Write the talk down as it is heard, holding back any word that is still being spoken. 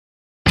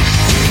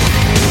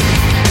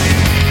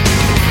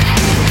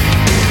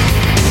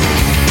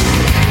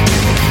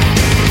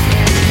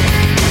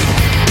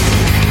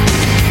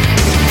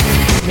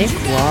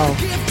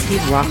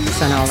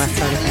rocks and all that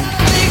sort of thing.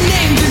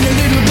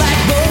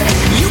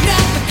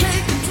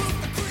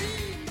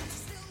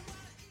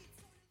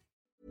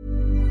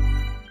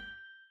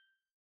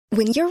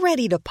 When you're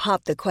ready to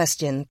pop the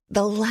question,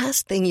 the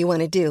last thing you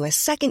want to do is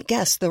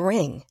second-guess the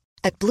ring.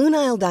 At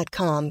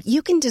BlueNile.com,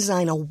 you can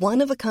design a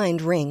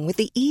one-of-a-kind ring with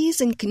the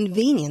ease and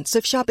convenience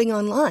of shopping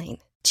online.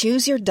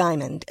 Choose your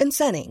diamond and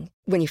setting.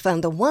 When you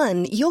find the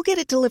one, you'll get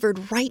it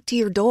delivered right to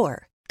your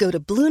door. Go to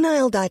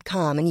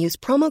BlueNile.com and use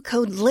promo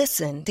code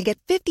LISTEN to get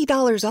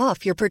 $50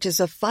 off your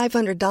purchase of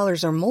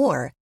 $500 or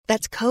more.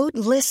 That's code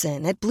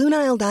LISTEN at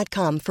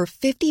BlueNile.com for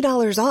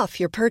 $50 off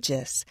your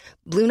purchase.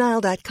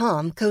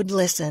 BlueNile.com, code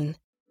LISTEN.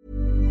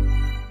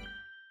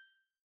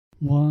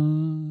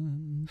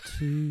 1,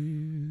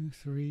 2,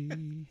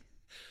 3.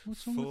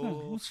 What's wrong with that?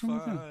 What's wrong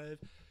with that?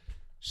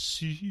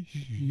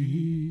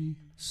 See.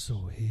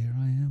 So here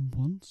I am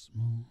once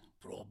more.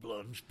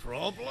 Problems.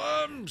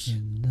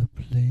 In the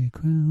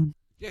playground.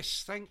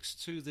 Yes, thanks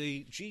to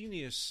the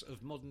genius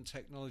of modern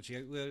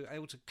technology, we were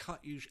able to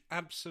cut you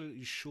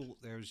absolutely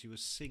short there as you were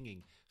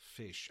singing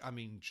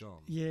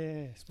John.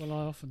 Yes, well,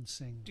 I often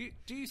sing.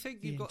 Do you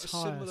think the you've got a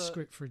entire similar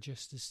script for a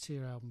Justice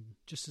Tear album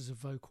just as a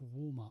vocal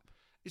warm-up?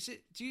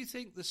 Do you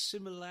think the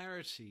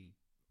similarity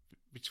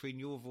between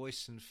your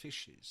voice and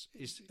Fish's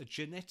is a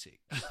genetic?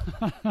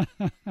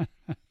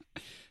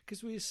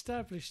 Because we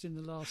established in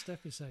the last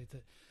episode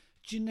that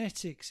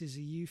genetics is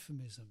a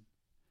euphemism.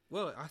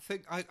 Well, I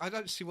think I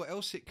don't see what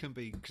else it can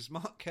be, because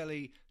Mark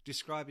Kelly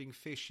describing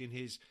Fish in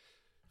his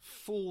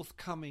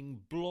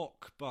forthcoming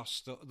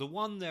blockbuster, the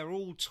one they're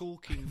all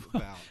talking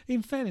about.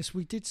 In fairness,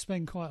 we did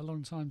spend quite a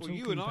long time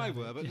talking about it. Well, you and I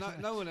were,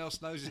 but no one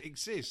else knows it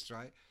exists,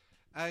 right?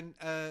 And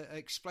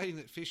explaining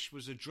that Fish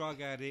was a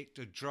drug addict,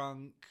 a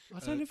drunk, I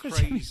don't know if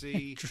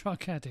crazy it's a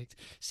drug addict.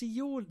 See,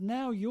 you're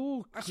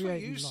That's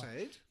creating what you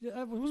said.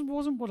 It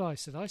wasn't what I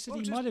said. I said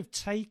he might have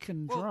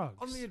taken drugs.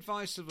 On the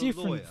advice of a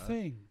Different lawyer.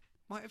 thing.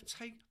 Might have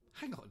taken.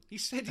 Hang on, he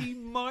said he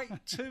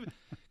might too.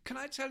 Can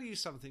I tell you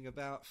something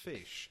about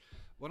Fish?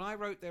 When I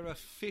wrote their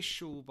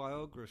official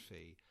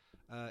biography,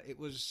 it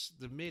was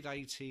the mid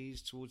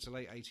 '80s towards the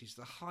late '80s,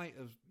 the height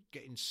of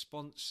getting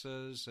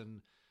sponsors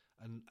and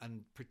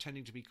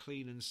pretending to be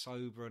clean and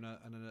sober and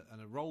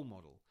a role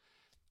model.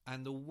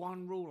 And the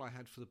one rule I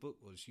had for the book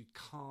was you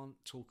can't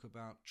talk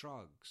about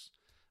drugs.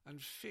 And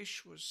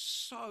Fish was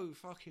so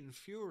fucking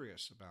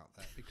furious about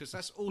that, because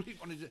that's all he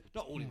wanted to,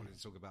 not all he wanted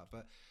to talk about,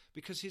 but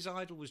because his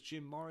idol was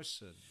Jim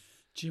Morrison.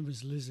 Jim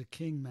was Lizard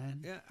King,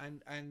 man. Yeah,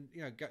 and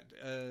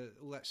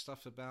all that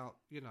stuff about,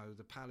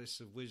 the Palace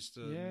of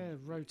Wisdom. Yeah,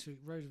 Road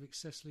of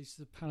Excess leads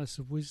to the Palace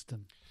of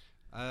Wisdom.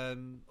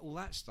 All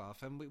that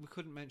stuff, and we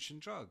couldn't mention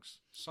drugs.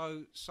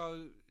 So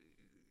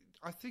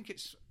I think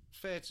it's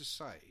fair to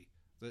say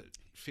that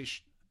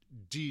Fish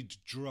did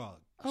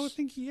drugs. Oh, I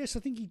think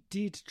he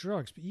did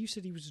drugs, but you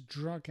said he was a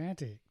drug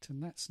addict,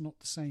 and that's not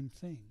the same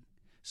thing.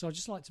 So I'd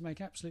just like to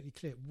make absolutely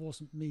clear it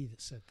wasn't me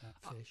that said that,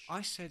 Fish.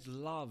 I said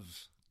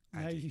love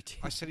addict. No, you didn't.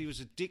 I said he was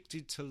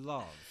addicted to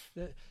love.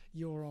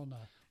 Your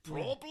Honour.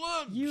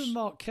 Problems! You and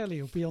Mark Kelly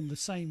will be on the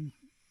same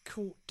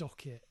court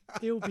docket.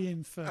 He'll be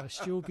in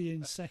first, you'll be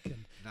in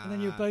second. And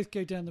then you'll both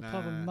go down the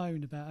pub and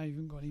moan about how you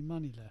haven't got any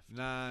money left.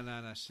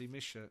 No. See,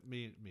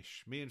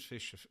 me and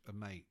Fish are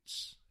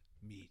mates.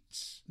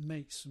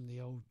 Mates from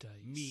the old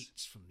days.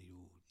 Meats from the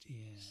old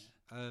days.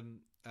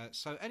 Yeah.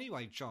 So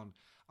anyway, John,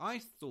 I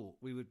thought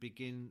we would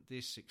begin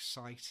this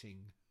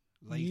exciting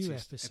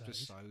latest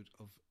episode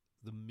of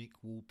the Mick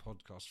Wall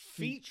podcast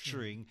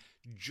featuring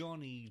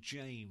Johnny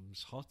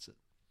James Houghton,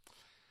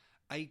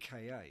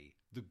 a.k.a.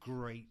 the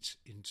Great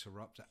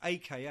Interrupter,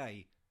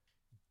 a.k.a.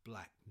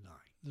 Black Knight.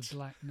 The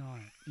Black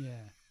Knight,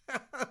 yeah.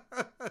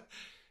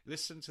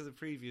 Listen to the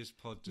previous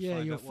pod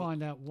to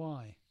find out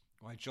why.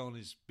 Why John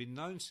has been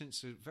known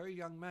since a very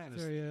young man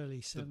as very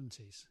early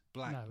 70s.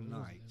 Black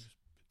Knight.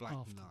 Black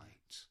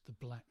Knight. The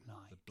Black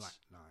Knight. The Black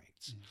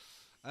Knight.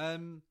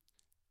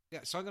 Yeah.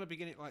 So I'm going to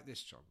begin it like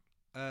this, John.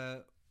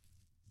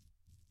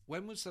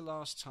 When was the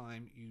last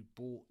time you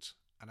bought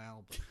an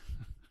album?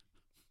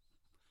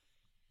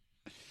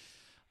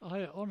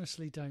 I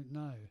honestly don't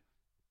know.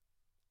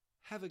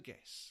 Have a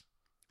guess.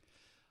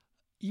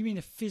 You mean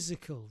a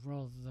physical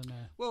rather than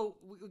a... Well,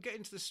 we'll get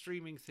into the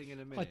streaming thing in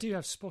a minute. I do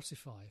have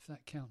Spotify, if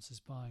that counts as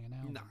buying an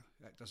album. No,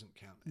 that doesn't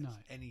count as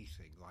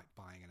anything like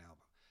buying an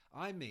album.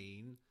 I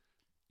mean,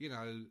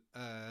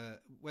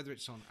 whether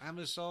it's on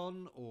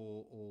Amazon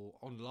or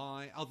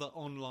online, other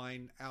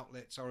online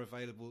outlets are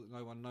available that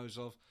no one knows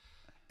of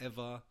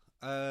ever,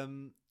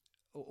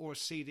 or a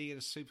CD in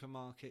a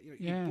supermarket.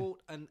 You bought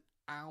an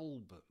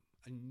album,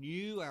 a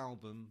new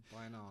album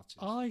by an artist.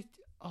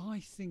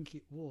 I think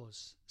it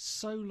was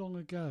so long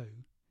ago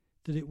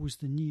that it was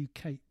the new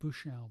Kate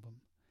Bush album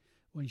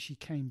when she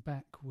came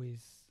back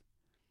with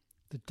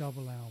the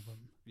double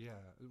album. Yeah,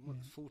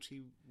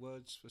 40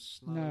 Words for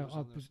Snow.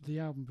 No, the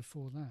album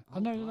before that.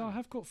 No, I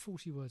have got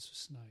 40 Words for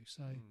Snow.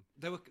 So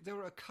there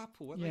were a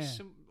couple, weren't they?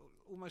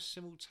 Almost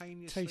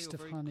simultaneously. Taste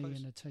of Honey close?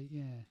 And a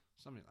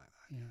something like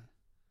that.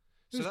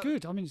 Yeah. It was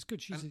good. I mean, it's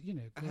good. She's,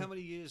 And how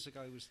many years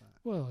ago was that?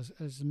 Well,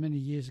 as many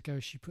years ago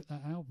as she put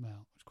that album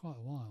out. It was quite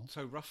a while.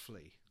 So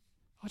roughly.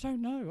 I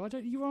don't know.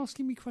 You're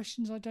asking me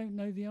questions I don't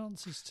know the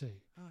answers to.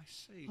 Oh, I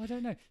see. I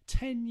don't know.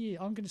 10 years.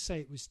 I'm going to say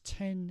it was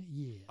 10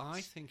 years. I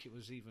think it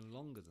was even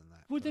longer than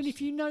that. Well, then if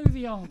you know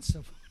the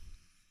answer...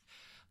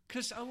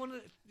 Because I want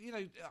to,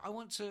 I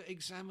want to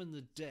examine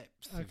the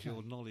depth of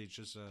your knowledge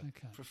as a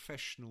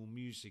professional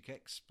music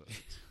expert.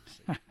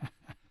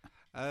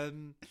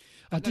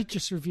 I did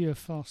just review a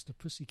Faster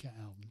Pussycat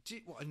album.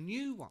 What, a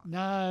new one?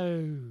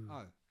 No.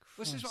 Oh.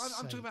 Well,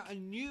 I'm talking about a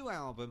new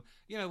album,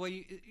 where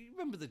you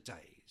remember the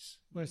days.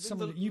 Where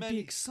you'd be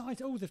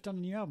excited. Oh, they've done a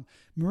new album.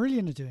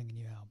 Marillion are doing a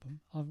new album.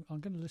 I'm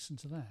going to listen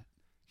to that.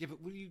 Yeah, but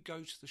will you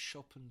go to the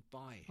shop and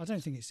buy it? I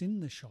don't think it's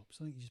in the shops.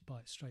 I think you just buy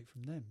it straight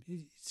from them.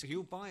 So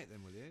you'll buy it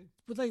then, will you?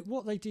 But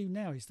what they do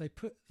now is they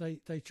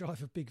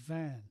drive a big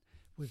van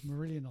with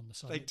Marillion on the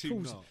side. It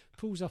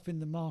pulls up in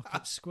the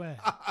market square,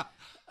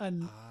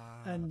 and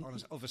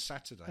of a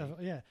Saturday.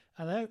 Yeah,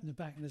 and they open the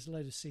back and there's a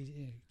load of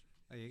CD.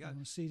 There you go. On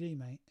a CD,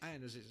 mate.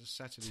 And as it's a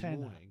Saturday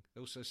morning, they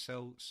also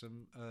sell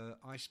some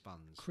ice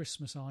buns,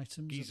 Christmas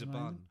items, geezer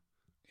bun.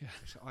 Yeah,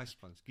 ice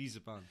buns, geezer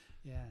bun.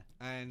 Yeah,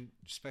 and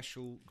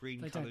special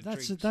green-coloured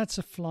drinks. That's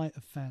a flight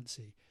of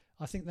fancy.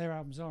 I think their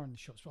albums are in the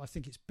shops, but I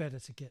think it's better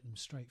to get them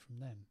straight from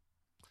them.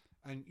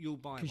 And you'll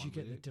buy one, because you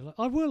get the delight.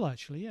 I will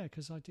actually, yeah,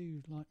 because I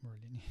do like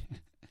Marillion.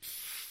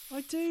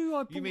 I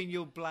do. You mean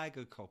you'll blag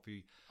a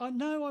copy?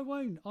 No, I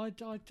won't. I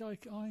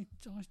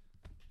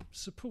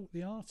support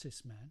the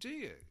artist, man. Do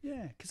you?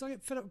 Yeah, because I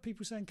get fed up with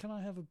people saying, "Can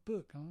I have a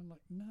book?" And I'm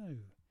like, "No."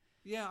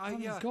 Yeah, I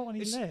haven't got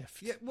any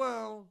left. Yeah,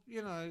 well,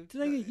 Do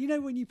they?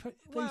 When you put,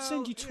 they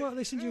send you 12.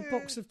 They send you a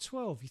box of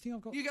 12. You think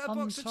I've got? You get a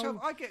box of 12.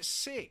 I get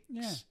 6.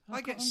 Yeah,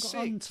 I get 6.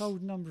 Got an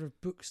untold number of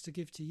books to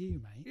give to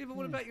you, mate. Yeah, but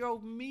what about your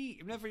old me?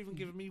 You've never even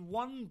given me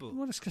one book.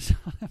 Well, it's because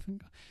I haven't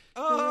got.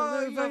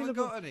 Oh, you haven't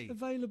got any.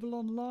 Available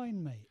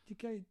online, mate.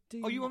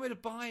 You want me to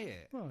buy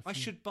it? Well, I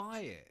should buy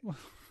it. Well,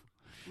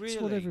 really?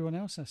 It's what everyone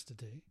else has to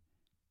do.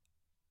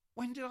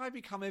 When did I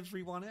become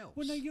everyone else?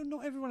 Well, no, you're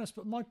not everyone else.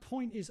 But my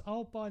point is,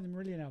 I'll buy the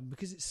Marillion album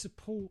because it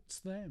supports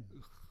them.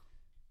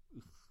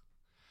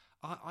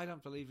 I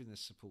don't believe in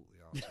this support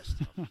the artist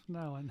stuff.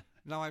 No, I know.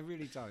 No, I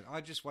really don't. I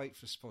just wait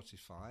for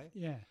Spotify.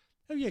 Yeah.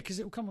 Oh, yeah, because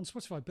it will come on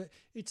Spotify. But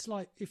it's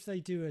like if they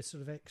do a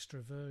sort of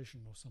extra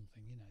version or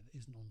something, that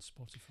isn't on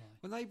Spotify.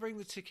 When they bring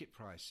the ticket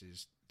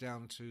prices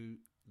down to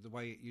the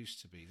way it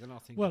used to be, then I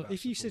think. Well,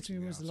 if you said to me,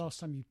 when was the last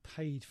time you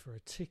paid for a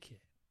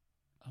ticket?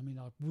 I mean,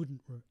 I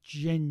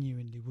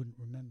genuinely wouldn't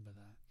remember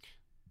that.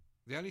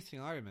 The only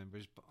thing I remember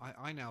is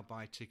I now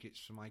buy tickets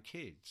for my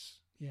kids.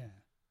 Yeah.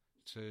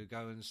 To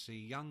go and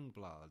see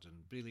Youngblood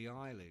and Billie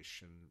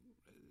Eilish and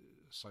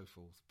so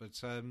forth.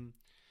 But,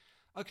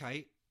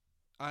 okay,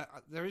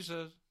 there is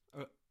a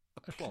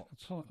plot,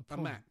 a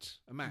map,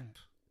 yeah.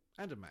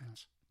 And a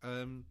mat.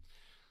 Right.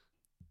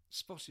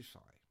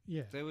 Spotify.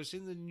 Yeah. There was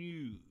in the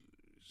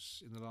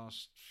news in the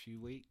last few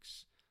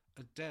weeks,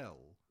 Adele,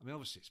 I mean,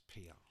 obviously it's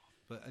PR,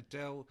 but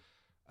Adele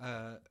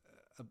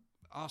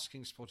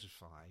asking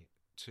Spotify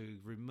to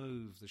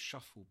remove the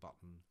shuffle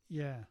button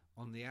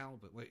on the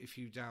album. Where if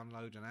you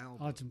download an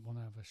album, I didn't want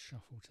to have a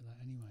shuffle to that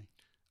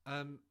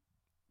anyway.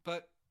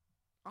 But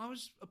I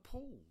was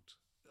appalled.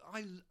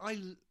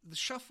 The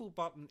shuffle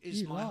button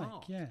is my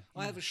heart. Yeah,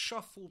 I have a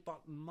shuffle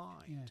button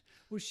mind. Yeah.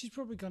 Well, she's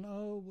probably gone.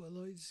 Oh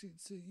well, it's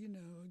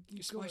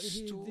you've got to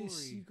hear story.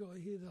 This. You've got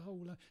to hear the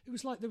whole. It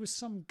was like there was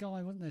some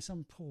guy, wasn't there?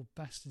 Some poor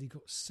bastard. He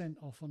got sent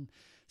off on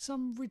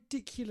some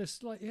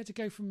ridiculous. Like he had to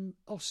go from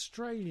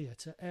Australia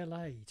to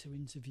LA to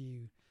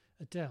interview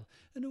Adele,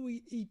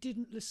 and he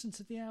didn't listen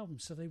to the album,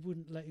 so they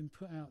wouldn't let him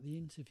put out the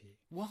interview.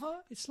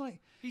 What? It's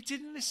like he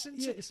didn't listen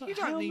to. Yeah, it's like, you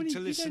don't need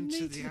to listen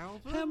to the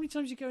album. How many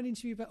times you go and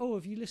interview about? Oh,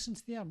 have you listened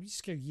to the album? You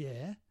just go,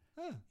 yeah.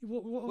 Huh.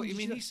 What you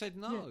mean? He said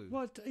no. Yeah.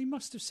 Well, he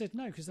must have said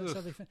no because that's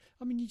how they.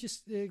 I mean, you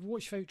just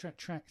watch favourite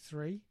track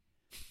 3.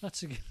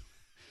 That's a good.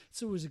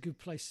 It's always a good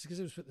place because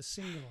they always put the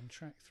single on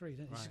track 3.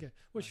 Don't you? Just go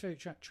watch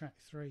favourite track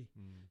 3.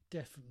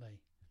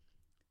 Definitely,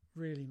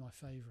 really my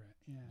favourite.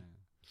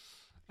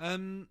 Yeah.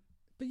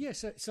 But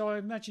yes, so I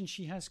imagine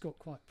she has got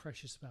quite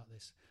precious about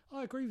this.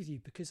 I agree with you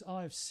because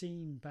I've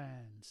seen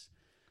bands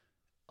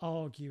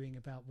arguing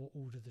about what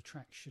order the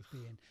tracks should be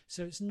in.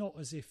 So it's not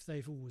as if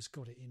they've always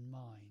got it in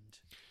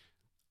mind.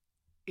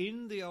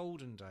 In the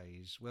olden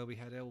days where we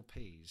had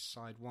LPs,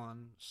 side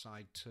 1,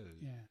 side 2,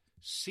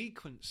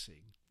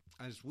 sequencing,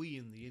 as we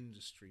in the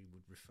industry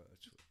would refer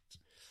to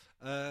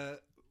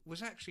it,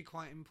 was actually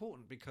quite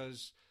important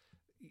because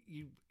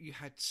you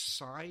had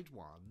side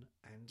 1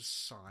 and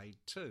side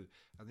 2,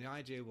 and the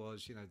idea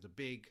was the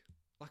big,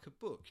 like a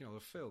book, a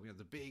film,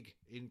 the big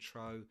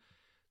intro,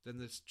 then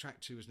the track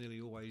 2 was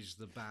nearly always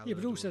the ballad. Yeah,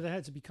 but also they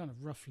had to be kind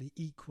of roughly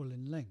equal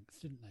in length,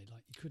 didn't they?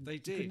 Like you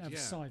couldn't have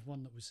side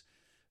 1 that was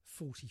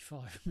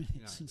 45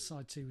 minutes and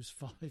side 2 was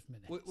 5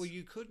 minutes. Well,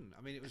 you couldn't.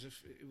 I mean,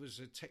 it was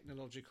a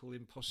technological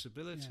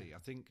impossibility. Yeah. I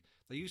think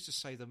they used to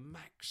say the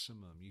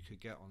maximum you could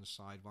get on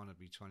side 1 would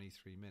be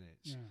 23 minutes.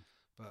 Yeah.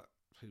 but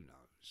who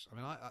knows? I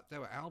mean, there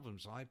were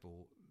albums I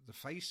bought. The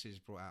Faces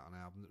brought out an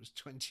album that was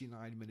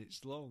 29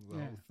 minutes long, the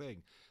whole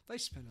thing. They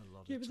spent a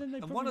lot of time.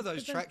 And one of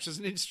those tracks was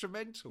an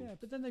instrumental. Yeah,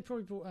 but then they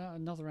probably brought out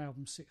another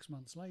album 6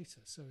 months later,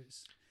 so it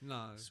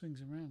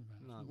swings and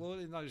roundabouts. No, well,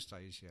 in those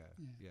days,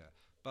 yeah.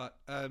 But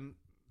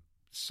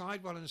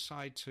side one and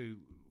side two,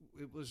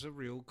 it was a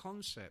real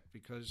concept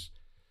because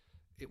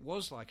it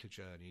was like a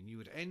journey, and you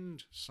would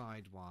end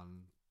side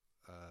one,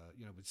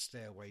 with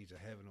Stairway to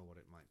Heaven or what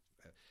it might be.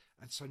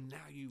 And so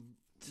now you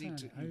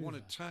want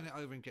to turn it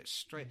over and get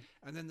straight,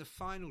 and then the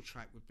final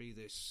track would be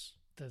this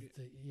the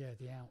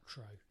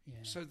outro. Yeah.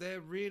 So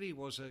there really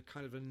was a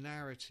kind of a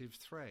narrative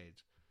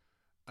thread,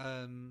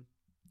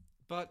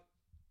 but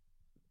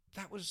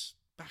that was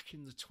back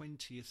in the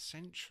 20th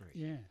century.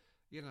 Yeah.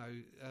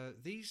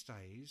 These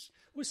days.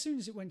 Well, as soon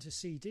as it went to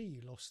CD,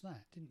 you lost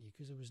that, didn't you?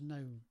 Because there was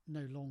no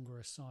longer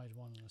a side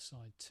one and a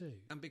side two.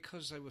 And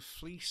because they were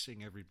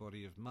fleecing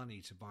everybody of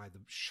money to buy the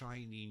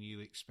shiny, new,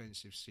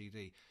 expensive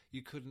CD,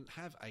 you couldn't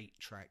have 8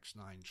 tracks,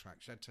 9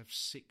 tracks. You had to have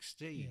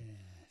 16. Yeah.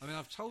 I mean,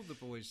 I've told the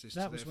boys this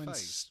that to their face. That was when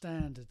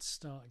standards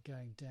started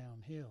going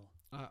downhill.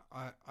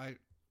 I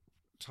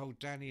told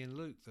Danny and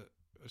Luke that,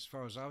 as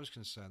far as I was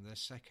concerned, their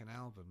second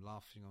album,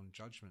 Laughing on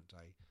Judgment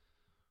Day,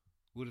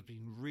 would have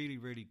been really,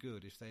 really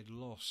good if they'd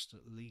lost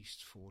at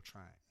least 4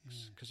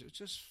 tracks, because it was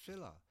just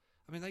filler.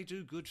 I mean, they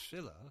do good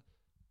filler,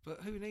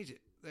 but who needs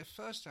it? Their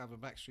first album,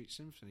 Backstreet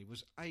Symphony,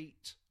 was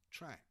 8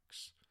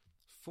 tracks,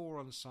 4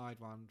 on side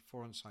 1,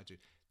 4 on side 2.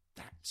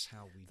 That's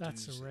how we do it.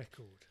 That's a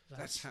record.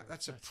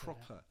 That's a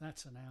proper...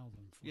 That's an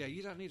album.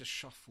 You don't need a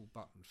shuffle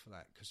button for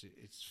that, because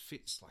it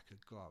fits like a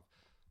glove.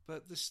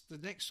 But the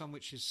next one,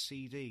 which is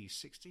CD,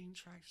 16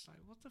 tracks, like,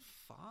 what the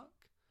fuck?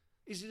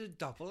 Is it a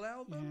double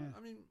album? Yeah.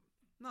 I mean...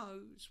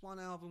 No, it's one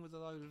album with a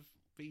load of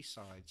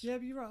B-sides. Yeah,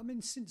 but you're right. I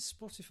mean, since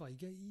Spotify,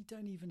 you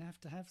don't even have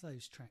to have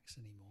those tracks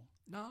anymore.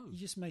 No. You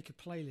just make a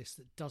playlist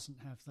that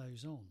doesn't have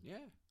those on. Yeah.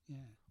 Yeah.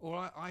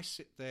 Or I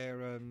sit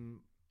there,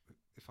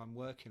 if I'm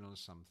working on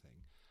something,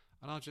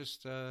 and I'll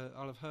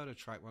have heard a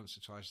track once or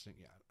twice and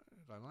think,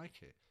 I don't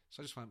like it.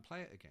 So I just won't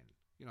play it again.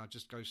 I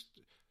just go...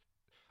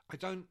 I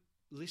don't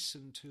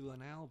listen to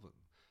an album.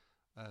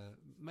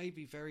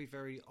 Maybe very,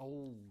 very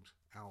old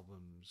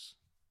albums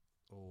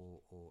or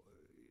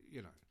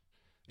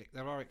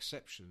there are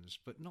exceptions,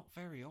 but not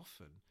very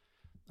often.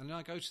 And then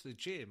I go to the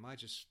gym, I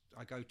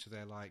go to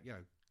their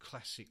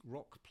classic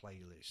rock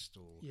playlist,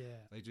 or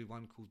they do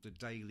one called the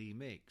Daily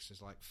Mix.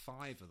 There's like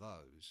 5 of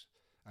those,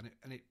 and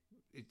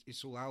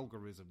it's all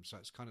algorithm, so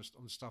it's kind of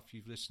on stuff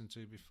you've listened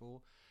to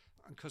before.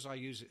 And because I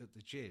use it at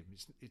the gym,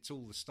 it's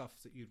all the stuff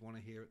that you'd want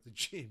to hear at the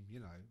gym,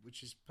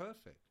 which is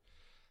perfect.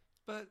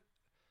 But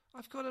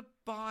I've got to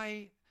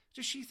buy.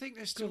 Does she think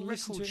there's still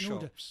record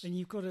shops? And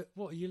you've got to...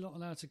 What, are you not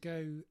allowed to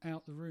go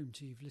out the room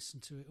till you've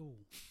listened to it all?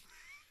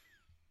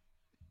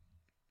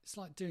 It's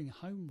like doing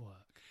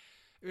homework.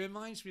 It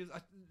reminds me of...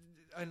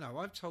 I know,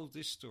 I've told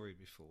this story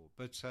before,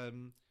 but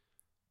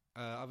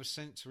I was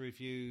sent to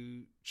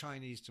review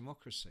Chinese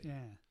Democracy.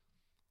 Yeah.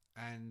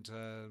 And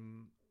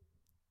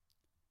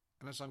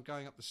as I'm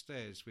going up the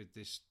stairs with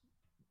this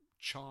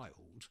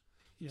child,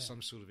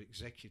 some sort of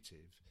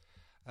executive...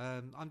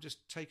 I'm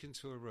just taken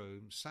to a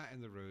room, sat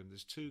in the room.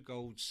 There's 2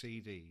 gold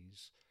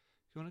CDs.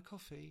 You want a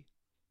coffee?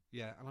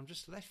 Yeah, and I'm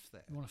just left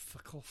there. You want a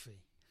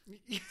coffee?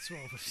 That's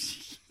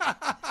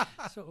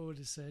what I would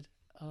have said.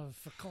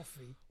 For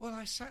coffee. Well,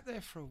 I sat there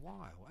for a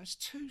while. There's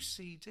 2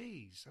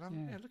 CDs, and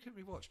I'm look at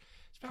me watch.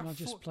 It's about. Can I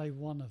just play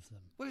one of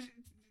them? Well,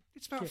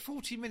 it's about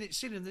 40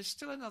 minutes in, and there's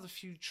still another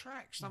few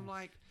tracks. And I'm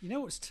like, you know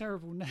what's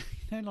terrible now?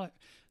 Now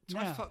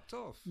I fucked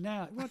off.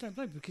 Now, well, I don't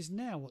blame, because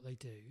now what they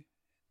do.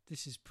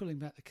 This is pulling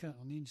back the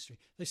curtain on the industry.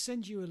 They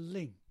send you a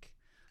link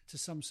to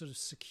some sort of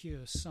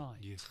secure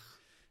site,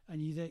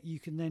 and you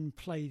can then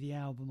play the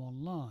album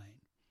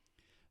online.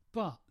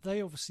 But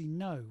they obviously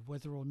know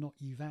whether or not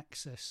you've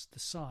accessed the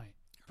site,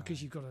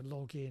 because you've got to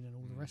log in and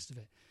all the rest of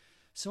it.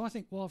 So I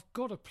think, well, I've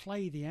got to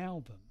play the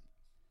album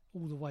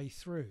all the way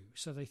through,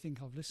 so they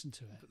think I've listened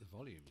to it. Put the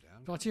volume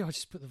down. But I tell you, I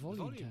just put the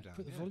volume down.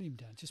 Put the volume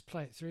down. Just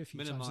play it through a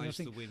few times. Minimise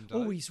the window.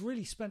 Oh, he's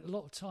really spent a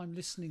lot of time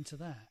listening to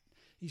that.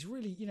 He's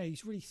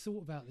really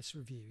thought about this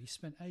review. He's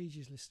spent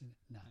ages listening.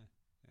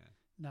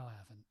 No, I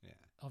haven't. Yeah.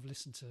 I've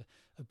listened to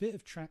a bit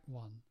of track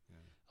 1.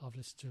 Yeah. I've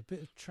listened to a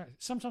bit of track.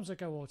 Sometimes I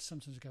go odd,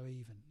 sometimes I go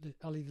even.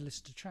 I'll either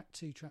listen to track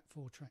 2, track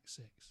 4, track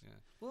 6. Yeah.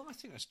 Well, I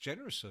think that's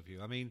generous of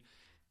you. I mean,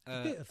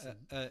 a bit of them.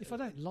 If I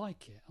don't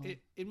like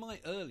it, in my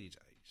early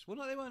days. Well,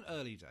 no, they weren't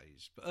early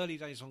days, but early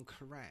days on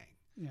Kerrang.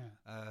 Yeah.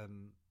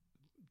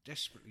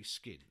 Desperately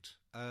skint.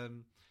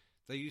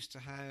 They used to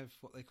have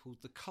what they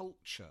called the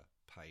Culture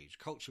page,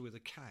 Culture with a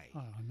K. Oh,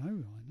 I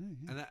know.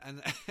 Yeah.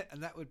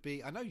 And that would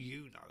be. I know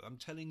you know. I'm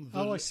telling.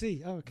 I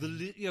see. Oh,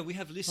 okay. We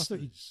have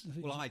listeners.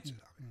 I do.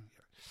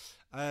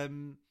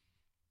 Right.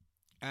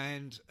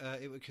 And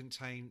it would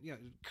contain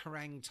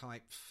Kerrang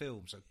type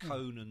films, so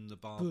Conan the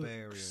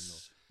Barbarian,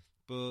 books.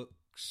 Or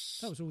books.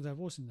 That was all there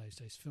was in those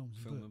days. Film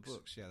and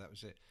books. Yeah, that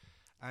was it.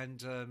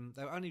 And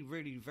they were only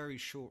really very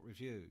short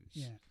reviews.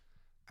 Yeah.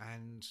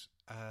 And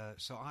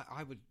so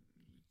I would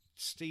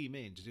steam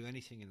in to do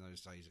anything in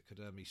those days that could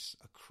earn me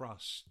a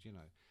crust, you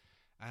know.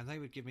 And they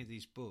would give me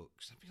these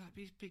books. They'd be like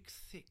these big,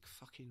 thick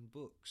fucking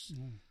books.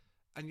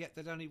 And yet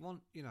they'd only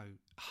want,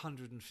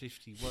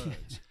 150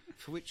 words,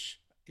 for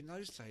which in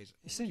those days...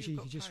 Essentially, you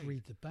could just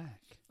read the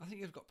back. I think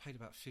you've got paid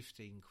about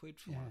 15 quid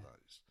for one of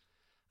those.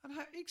 And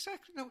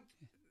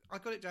I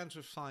got it down to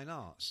a fine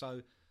art.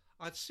 So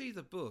I'd see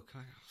the book,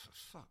 and I go, for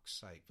fuck's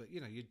sake. But,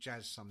 you'd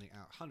jazz something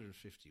out,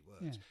 150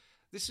 words. Yeah.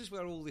 This is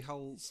where all the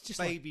whole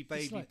baby,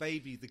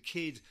 the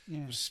kid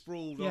was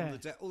sprawled on the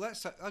deck. All that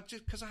stuff,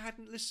 because I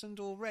hadn't listened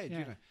or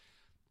read,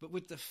 But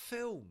with the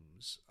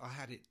films, I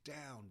had it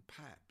down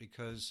pat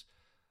because,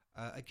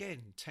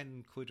 again,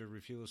 10 quid a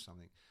review or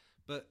something.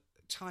 But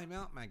Time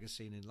Out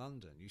magazine in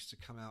London used to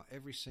come out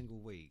every single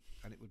week,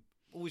 and it would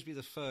always be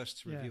the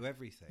first to review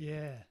everything.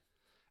 Yeah.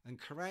 And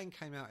Kerrang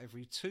came out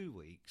every 2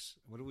 weeks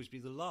and would always be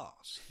the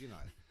last,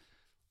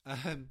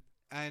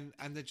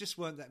 And there just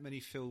weren't that many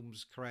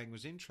films Kerrang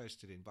was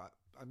interested in. But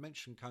I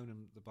mentioned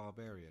Conan the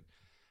Barbarian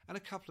and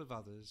a couple of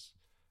others.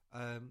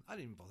 I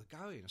didn't even bother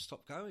going. I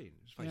stopped going.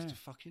 It was a waste of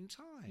fucking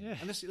time. Yeah.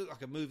 Unless it looked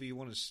like a movie you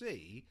want to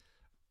see,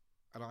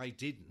 and I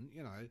didn't,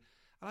 and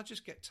I'd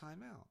just get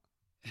Time Out.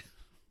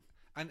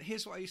 And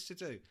here's what I used to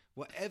do.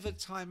 Whatever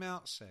Time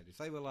Out said, if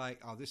they were like,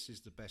 oh, this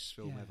is the best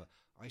film ever,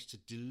 I used to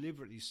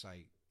deliberately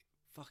say,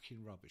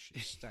 fucking rubbish,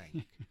 it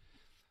stank.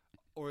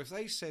 Or if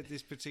they said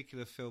this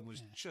particular film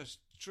was just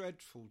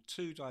dreadful,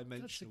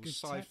 two-dimensional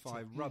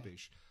sci-fi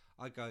rubbish,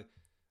 I'd go,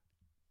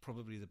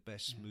 probably the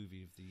best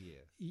movie of the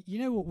year. You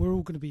know what? We're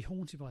all going to be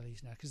haunted by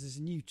these now because there's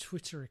a new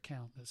Twitter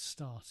account that's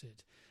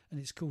started and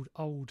it's called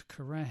Old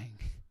Kerrang.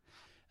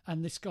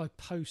 And this guy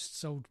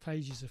posts old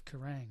pages of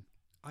Kerrang.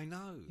 I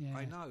know.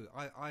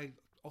 I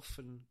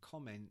often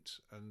comment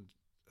and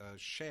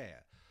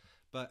share.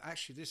 But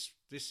actually,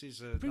 this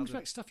is a... It brings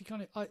back stuff you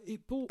kind of...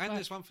 it brought and back...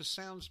 there's one for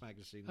Sounds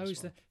magazine as well.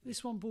 Is there?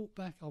 This one brought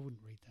back... I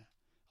wouldn't read that.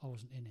 I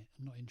wasn't in it.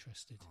 I'm not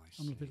interested.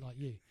 I'm a bit like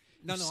you.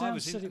 No, I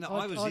was in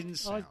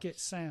Sounds. I'd get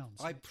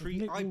Sounds. I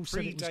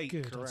predate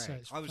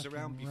Kerrang. I was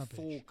around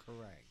before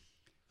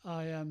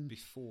Kerrang.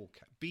 Before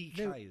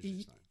BK is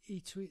his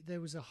name.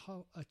 There was a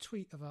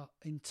tweet of an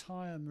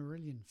entire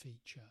Marillion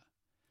feature,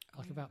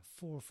 about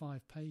 4 or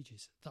 5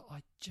 pages, that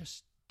I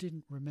just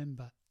didn't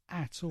remember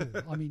at all.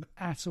 I mean,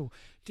 at all.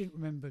 Didn't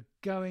remember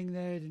going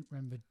there, didn't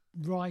remember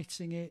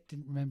writing it,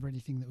 didn't remember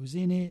anything that was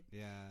in it.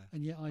 Yeah.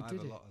 And yet I did have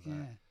a it. lot of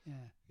that.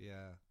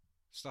 Yeah.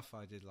 Stuff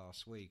I did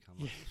last week. I'm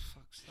like, what the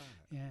fuck's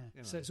that?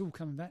 Yeah. So it's all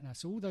coming back now.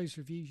 So all those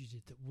reviews you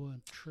did that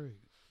weren't true.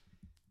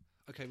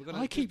 Okay,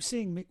 I keep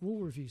seeing Mick Wall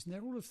reviews, and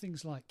they're all of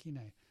things like,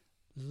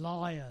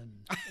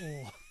 lion,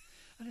 or...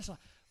 And it's like,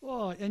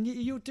 oh, and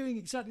you're doing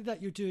exactly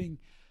that. You're doing...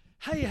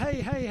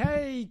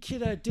 Hey,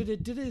 kiddo,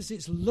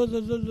 it's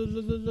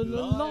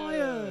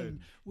Lion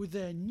with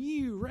their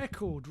new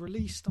record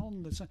released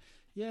on the...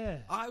 Yeah.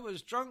 I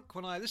was drunk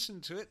when I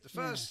listened to it the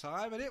first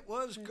time, and it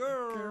was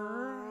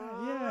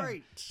great. Yeah.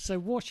 So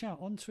watch out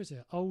on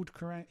Twitter, Old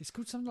Kerrang. It's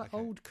called something like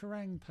Old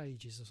Kerrang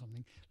Pages or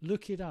something.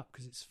 Look it up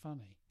because it's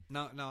funny.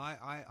 No,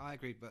 I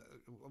agree, but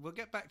we'll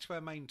get back to our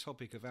main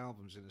topic of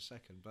albums in a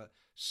second, but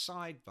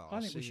sidebar...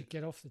 I think we should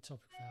get off the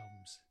topic of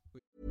albums.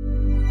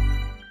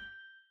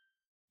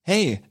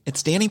 Hey,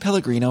 it's Danny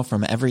Pellegrino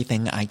from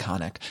Everything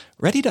Iconic.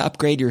 Ready to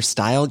upgrade your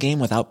style game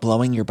without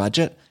blowing your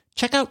budget?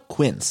 Check out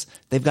Quince.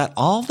 They've got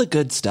all the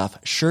good stuff,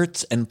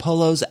 shirts and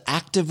polos,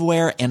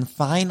 activewear, and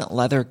fine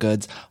leather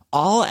goods,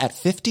 all at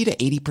 50 to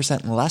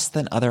 80% less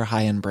than other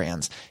high-end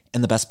brands.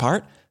 And the best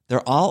part?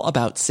 They're all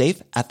about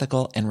safe,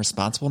 ethical, and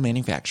responsible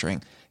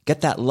manufacturing.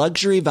 Get that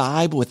luxury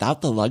vibe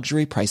without the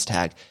luxury price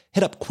tag.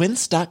 Hit up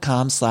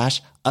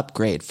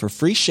quince.com/upgrade for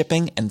free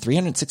shipping and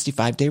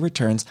 365-day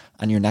returns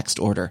on your next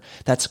order.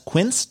 That's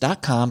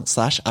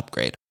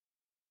quince.com/upgrade.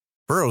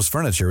 Burrow's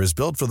furniture is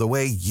built for the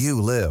way you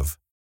live.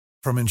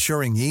 From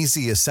ensuring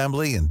easy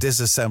assembly and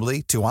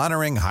disassembly to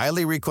honoring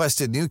highly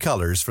requested new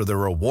colors for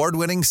their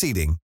award-winning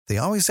seating, they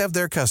always have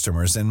their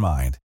customers in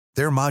mind.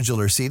 Their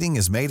modular seating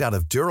is made out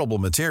of durable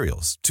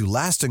materials to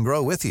last and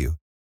grow with you.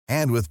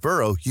 And with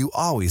Burrow, you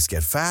always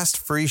get fast,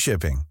 free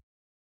shipping.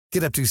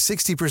 Get up to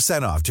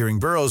 60% off during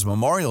Burrow's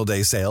Memorial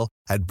Day sale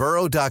at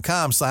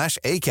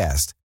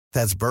burrow.com/ACAST.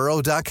 That's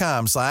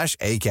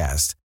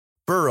burrow.com/ACAST.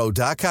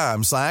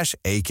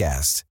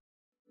 burrow.com/ACAST.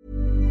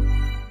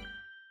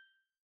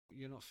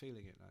 You're not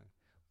feeling it now.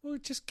 Well,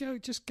 just go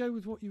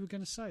with what you were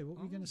going to say. What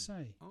were you going to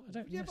say? I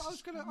don't. Yeah, but I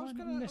was going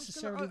to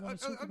necessarily want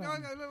to talk about.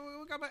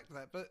 We'll go back to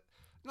that. But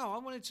no, I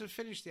wanted to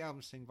finish the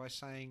albums thing by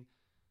saying,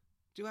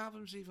 do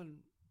albums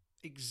even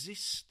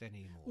exist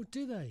anymore? Well,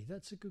 do they?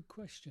 That's a good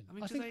question. I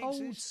mean, I think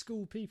old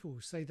school people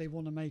say they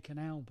want to make an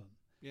album.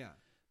 Yeah.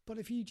 But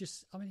if you've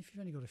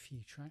only got a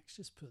few tracks,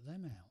 just put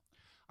them out.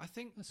 I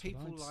think that's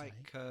people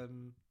like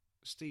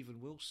Stephen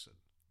Wilson.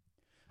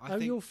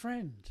 Your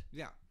friend.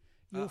 Yeah.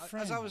 Your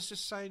friend. As I was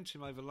just saying to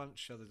him over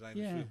lunch the other day,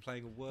 we were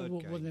playing a word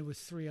game. When there were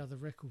 3 other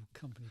record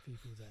company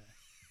people there.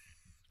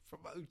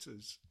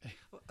 Promoters.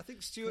 I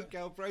think Stuart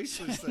Galbraith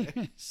was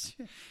there.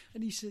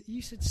 And you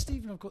said,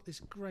 Stephen, I've got this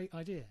great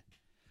idea.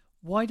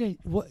 Why don't?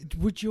 What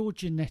would your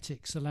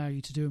genetics allow you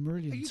to do a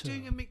Marillion Are you tour?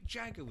 doing a Mick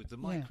Jagger with the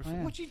microphone? I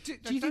am. What do you do?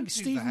 Do you think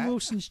Stephen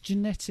Wilson's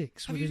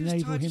genetics Have would you just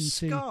enable tied him a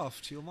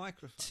scarf to your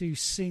microphone? to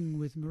sing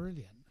with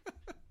Marillion?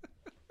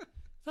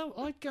 No,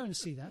 I'd go and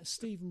see that.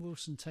 Stephen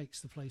Wilson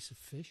takes the place of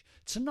Fish.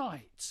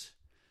 Tonight,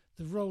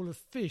 the role of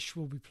Fish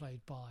will be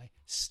played by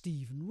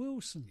Stephen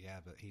Wilson. Yeah,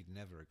 but he'd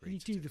never agree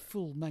He'd to do the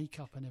full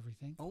makeup and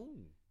everything. Oh.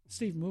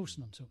 Stephen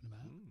Wilson, I'm talking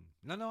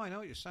about. No, I know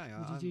what you're saying.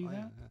 Would he do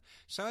that?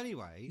 So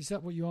anyway... Is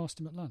that what you asked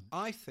him at lunch?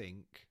 I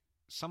think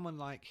someone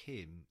like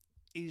him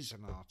is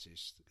an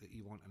artist that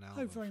you want an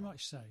album Oh, very from.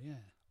 much so, yeah.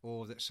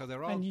 Or that, so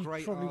there are And you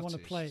great probably artists.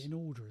 want to play it in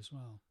order as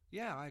well.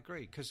 Yeah, I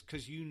agree,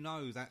 because you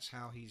know that's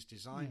how he's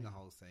designed the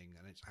whole thing,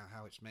 and it's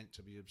how it's meant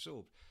to be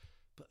absorbed.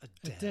 But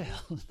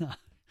Adele, no.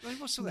 I mean,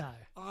 what's all that?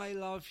 I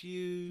love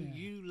you. Yeah.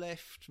 You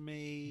left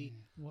me.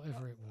 Yeah,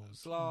 whatever it was.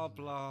 Blah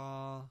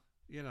blah.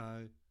 You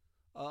know.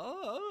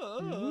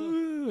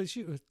 Ooh,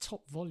 she was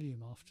top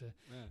volume after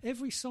Yeah.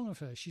 every song of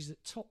hers. She's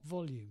at top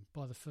volume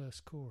by the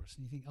first chorus,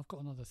 and you think, I've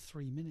got another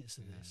 3 minutes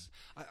of this.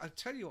 I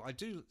tell you what, I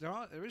do.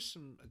 There is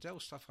some Adele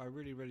stuff I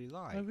really really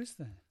like. Oh, is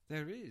there?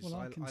 There is. Well,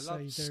 I I can love say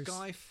there's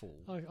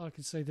Skyfall. I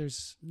can say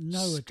there's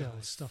no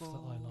Adele stuff that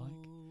I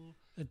like.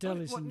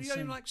 Adele is What, in you the don't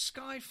same. like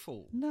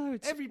Skyfall? No,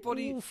 it's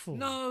Everybody. awful.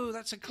 No,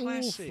 that's a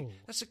classic. Awful.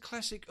 That's a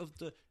classic of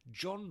the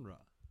genre.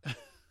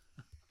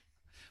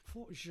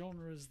 What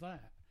genre is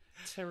that?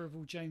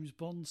 Terrible James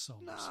Bond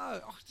songs. No,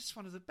 oh, that's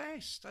one of the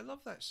best. I love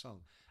that song.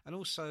 And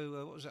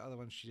also, what was that other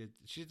one she did?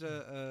 She did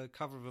a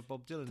cover of a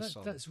Bob Dylan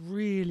song. That's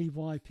really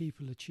why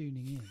people are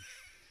tuning in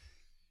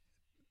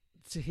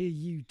to hear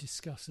you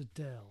discuss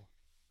Adele.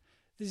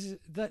 This is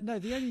that. No,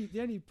 the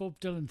only Bob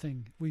Dylan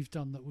thing we've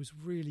done that was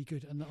really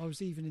good, and that I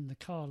was even in the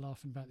car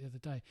laughing about the other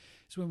day,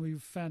 is when we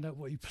found out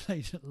what he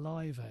played at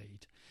Live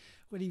Aid,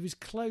 when he was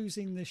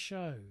closing the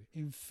show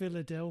in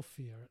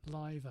Philadelphia at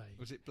Live Aid.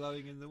 Was it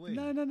Blowing in the Wind?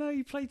 No.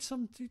 He played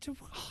some.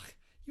 Oh,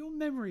 your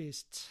memory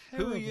is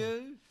terrible. Who are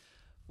you?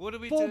 What are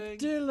we Bob doing?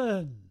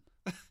 Dylan.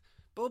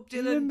 Bob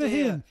Dylan, Remember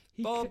dear. him?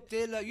 Bob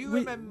Dylan. You we,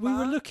 remember? We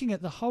were looking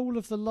at the whole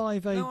of the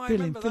Live Aid No, I bill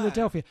in remember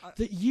Philadelphia that.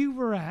 that you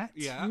were at.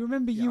 Yeah. You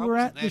remember Yeah, you I were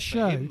wasn't at there the for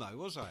show. him, though,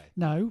 was I?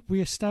 No,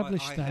 we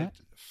established I that. had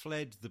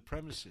fled the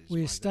premises. We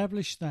by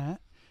established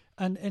that.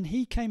 And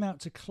he came out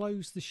to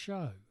close the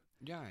show.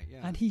 then. Yeah.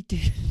 And he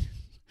did.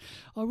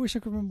 I wish I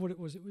could remember what it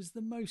was. It was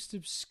the most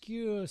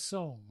obscure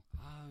song.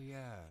 Oh,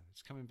 yeah.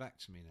 It's coming back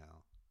to me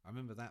now. I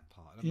remember that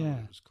part. I don't know Yeah.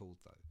 what it was called,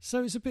 though.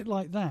 So it's a bit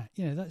like that.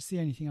 You know, that's the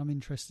only thing I'm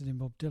interested in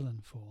Bob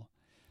Dylan for.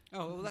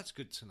 Oh, well, that's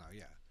good to know,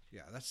 yeah.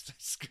 Yeah,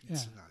 that's good Yeah.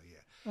 to know,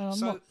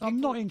 yeah. I'm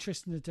not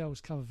interested in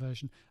Adele's cover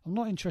version. I'm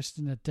not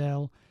interested in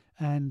Adele,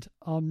 and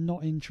I'm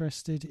not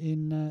interested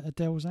in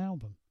Adele's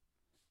album.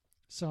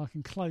 So I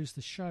can close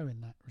the show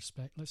in that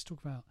respect. Let's talk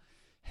about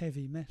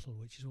heavy metal,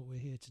 which is what we're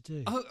here to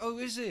do. Oh,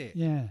 is it?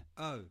 Yeah.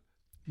 Oh.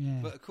 Yeah.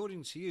 But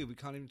according to you, we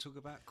can't even talk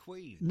about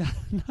Queen.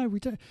 No, we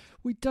don't.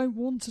 We don't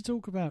want to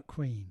talk about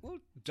Queen. Well,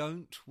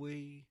 don't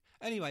we?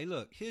 Anyway,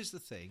 look, here's the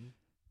thing.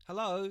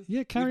 Hello?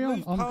 Yeah, carry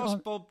We've on. moved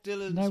past Bob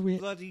Dylan's No,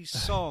 bloody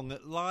song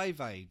at Live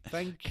Aid.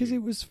 Thank you. Because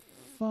it was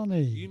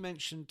funny. You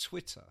mentioned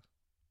Twitter.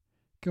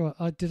 Go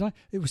on, did I?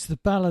 It was the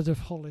Ballad of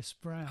Hollis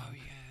Brown. Oh,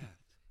 yeah.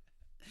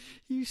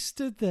 You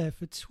stood there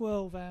for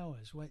 12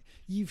 hours. Wait,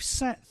 you've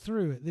sat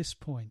through at this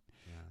point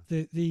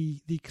Yeah.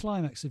 the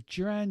climax of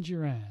Duran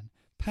Duran,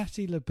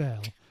 Patti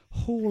LaBelle,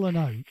 Hall and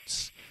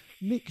Oates,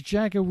 Mick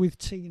Jagger with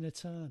Tina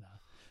Turner,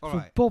 All for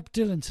right. Bob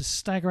Dylan to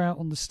stagger out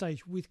on the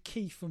stage with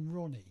Keith and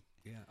Ronnie.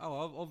 Yeah.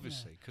 Oh,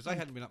 obviously, because they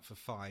hadn't been up for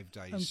 5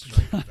 days And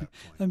straight at that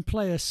point. and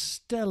play a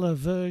stellar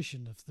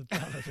version of the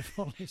Ballad of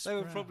Hollis They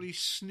were Brown. probably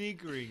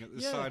sniggering at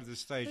the Yeah, side of the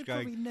stage they'd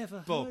going, probably never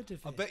Bob, heard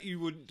of I it." bet you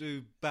wouldn't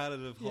do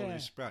Ballad of Yeah.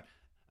 Hollis Brown.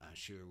 I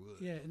sure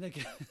would. Yeah, and they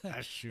go,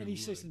 I sure and he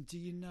says to would. them, "Do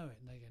you know it?"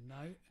 And they go,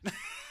 "No."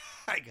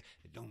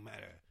 It don't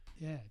matter.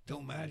 Yeah,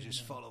 Don't matter,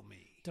 just none. follow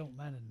me. Don't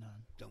matter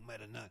none. Don't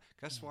matter none.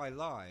 That's why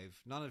live,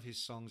 none of his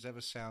songs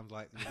ever sound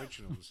like the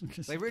originals.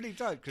 'Cause They really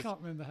don't. 'Cause Can't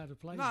remember how to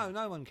play. no, them.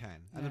 no one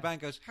can. And the Yeah.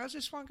 band goes, "How's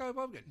this one go,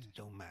 Bob?"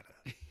 Don't matter.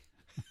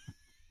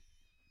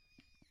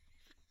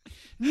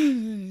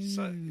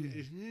 So,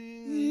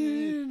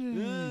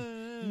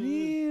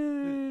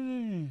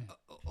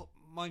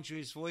 mind you,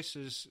 his voice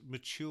has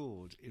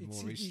matured in more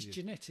His recent years.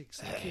 genetics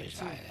have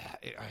kicked in.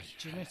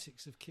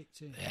 Genetics have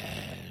kicked in.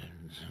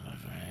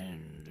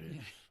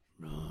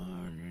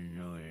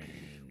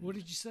 What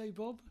did you say,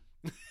 Bob?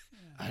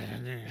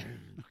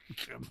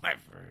 My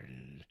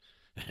friend.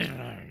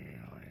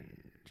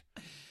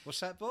 What's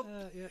that, Bob?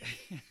 Yeah.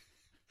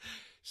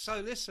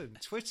 So listen,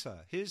 Twitter.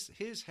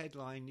 Here's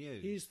headline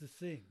news. Here's the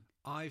thing.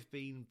 I've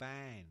been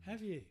banned.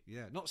 Have you?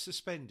 Yeah, not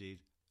suspended.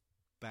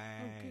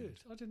 Banned. Oh, good.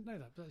 I didn't know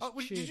that. But Oh,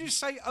 well, did cheered you me-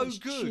 say, "Oh, that's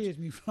good"? Cheered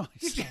me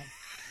right up.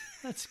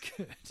 That's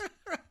good.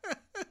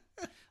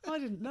 I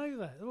didn't know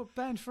that. They were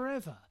banned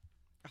forever.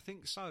 I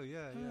think so.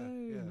 Yeah, yeah, Oh,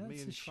 yeah. that's Me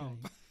a and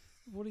Trump. shame.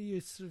 What are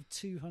your sort of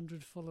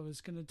 200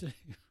 followers going to do?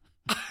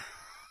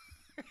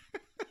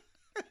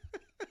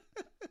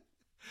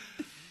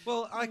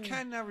 Well, I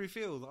can now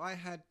reveal that I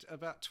had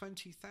about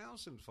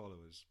 20,000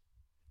 followers.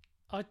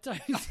 I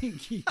don't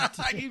think you did.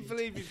 I didn't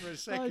believe you for a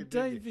second. I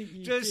don't think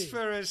you Just did.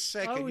 for a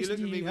second, I you always looked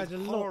at knew me you with had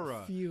a horror.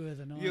 lot fewer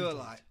than I You were did.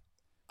 like,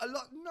 a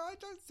lot? No, I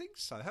don't think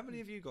so. How many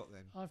have you got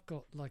then? I've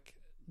got like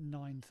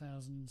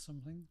 9,000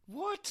 something.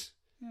 What?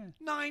 Yeah.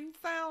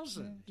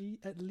 9,000? Yeah,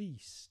 at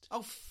least.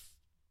 Oh,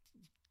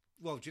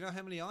 well, do you know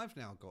how many I've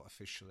now got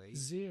officially?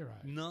 0.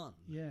 None.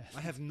 Yeah.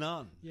 I have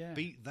none. Yeah.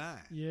 Beat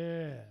that.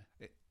 Yeah.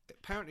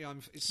 Apparently,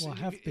 I'm. It's, Well, I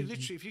have beaten,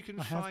 literally, if you can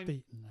I find, have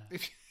beaten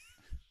that.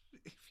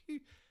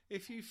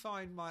 if you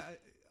find my,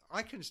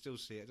 I can still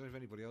see it. I don't know if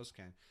anybody else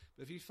can,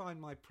 but if you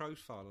find my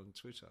profile on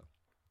Twitter,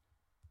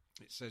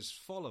 it says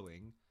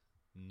following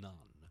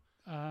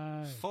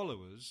none,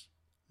 followers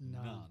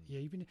none.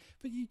 Yeah,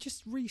 but you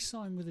just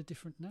re-sign with a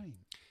different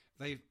name.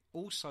 They've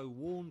also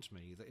warned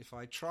me that if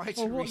I try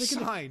to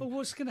resign,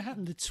 what's going to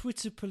happen? The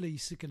Twitter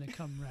police are going to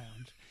come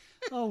round.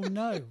 Oh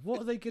no!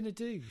 What are they going to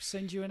do?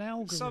 Send you an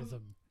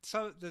algorithm?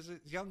 So there's a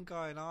young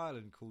guy in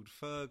Ireland called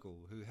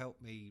Fergal who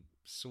helped me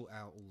sort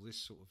out all this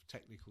sort of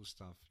technical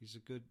stuff. He's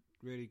a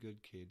really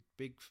good kid,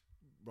 big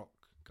rock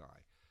guy.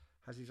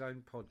 Has his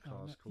own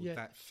podcast called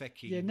That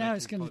Fecky. Yeah, now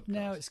it's going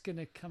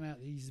to come out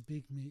that he's a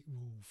big Mick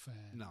Wall fan.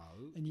 No,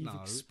 and you've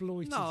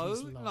exploited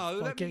his life by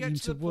let getting me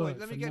get to the point. work.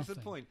 Let me get to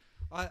the point.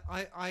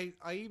 I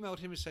emailed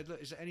him and said,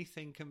 look, is there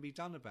anything can be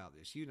done about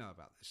this? You know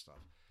about this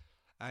stuff.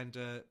 And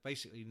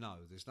basically, no,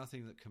 there's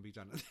nothing that can be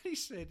done. And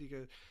then he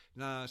goes,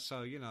 no,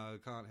 so,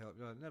 can't help.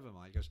 Never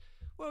mind. He goes,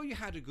 well, you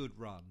had a good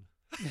run.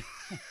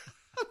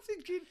 I'm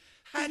thinking,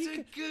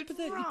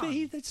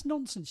 run? That's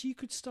nonsense. You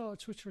could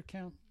start a Twitter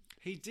account.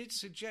 He did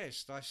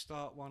suggest I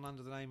start one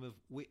under the name of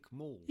Wick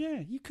Mall. Yeah,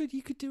 you could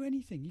do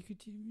anything.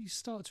 You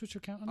start a Twitter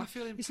account. I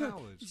feel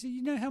empowered.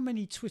 You know how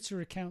many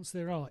Twitter accounts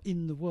there are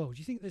in the world?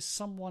 Do you think there's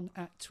someone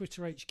at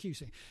Twitter HQ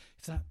saying,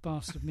 if that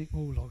bastard Mick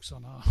Wall logs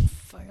on,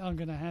 I'm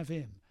going to have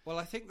him? Well,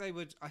 I think they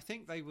would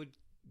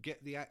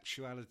get the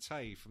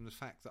actuality from the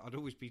fact that I'd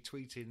always be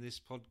tweeting this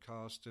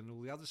podcast and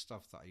all the other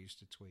stuff that I used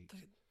to tweet.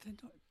 They're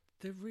not.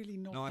 They're really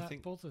not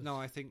bothered. No,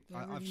 I think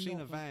I've seen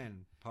a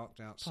van parked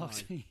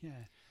outside. Yeah.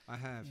 I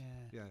have.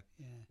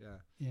 Yeah.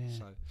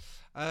 So,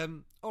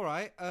 all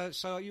right.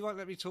 So you won't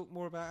let me talk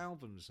more about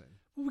albums then?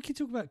 Well, we can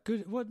talk about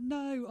good. Well,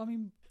 no. I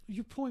mean,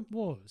 your point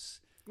was.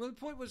 Well, the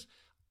point was,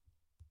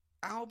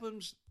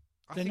 albums.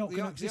 They're not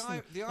going to exist.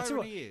 The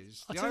irony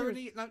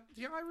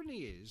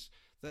is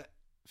that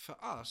for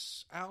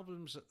us,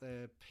 albums at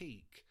their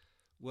peak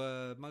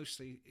were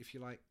mostly, if you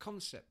like,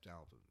 concept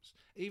albums.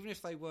 Even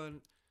if they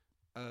weren't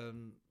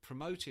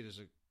promoted as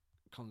a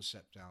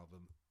concept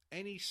album,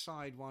 any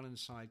side 1 and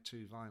side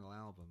 2 vinyl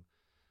album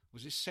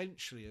was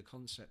essentially a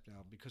concept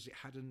album because it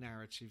had a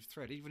narrative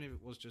thread, even if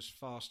it was just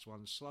fast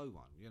one, slow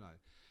one,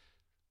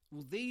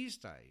 Well, these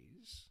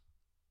days,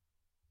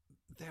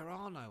 there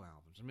are no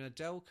albums. I mean,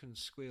 Adele can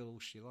squeal all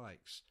she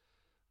likes.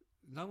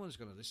 No one's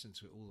going to listen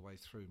to it all the way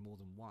through more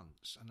than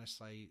once unless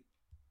they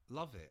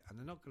love it, and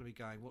they're not going to be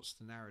going, what's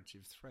the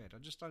narrative thread? I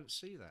just don't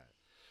see that.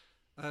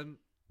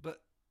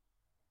 But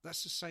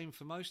that's the same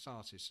for most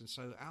artists, and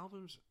so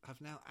albums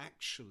have now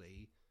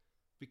actually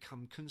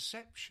become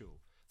conceptual.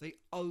 They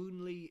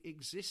only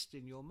exist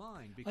in your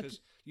mind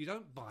because you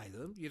don't buy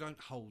them, you don't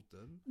hold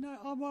them. No,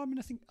 I mean,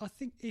 I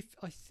think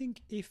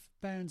if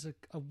bands are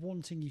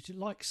wanting you to,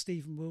 like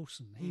Stephen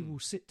Wilson, he will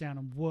sit down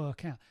and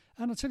work out.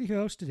 And I'll tell you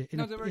who else did it.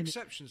 There were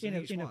exceptions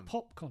in a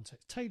pop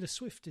context. Taylor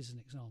Swift is an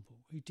example,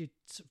 who did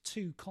sort of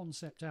 2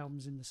 concept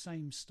albums in the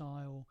same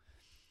style.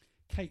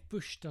 Kate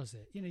Bush does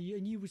it,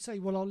 and you would say,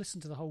 well, I'll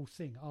listen to the whole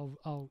thing.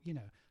 I'll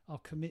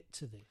commit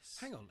to this.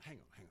 Hang on.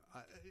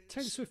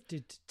 Taylor Swift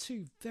did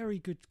 2 very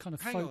good kind of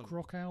folk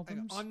rock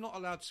albums. I'm not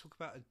allowed to talk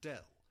about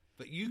Adele,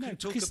 but you can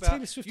talk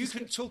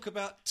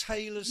about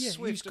Taylor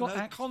Swift and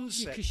her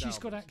concept because she's albums.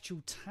 got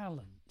actual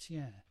talent.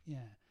 Yeah,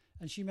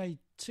 and she made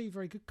 2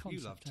 very good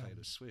concept albums. You love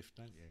Taylor Swift,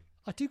 don't you?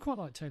 I do quite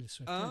like Taylor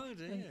Swift. Oh,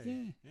 do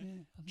you? Yeah.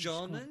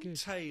 John and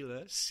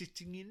Taylor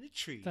sitting in a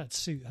tree. That'd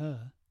suit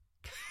her.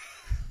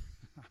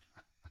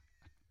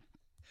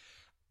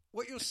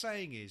 What you're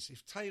saying is,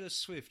 if Taylor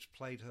Swift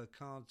played her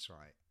cards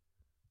right,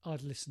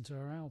 I'd listen to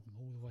her album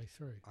all the way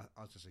through. I was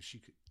going to say she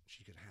could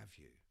have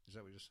you. Is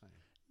that what you're saying?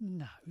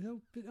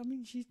 No, but I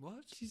mean,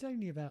 she's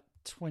only about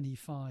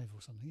 25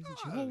 or something, isn't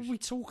she? What would we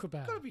talk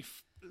about? Got to be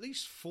at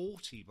least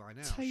 40 by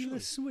now. Taylor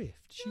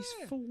Swift, she's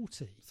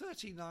 40.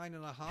 39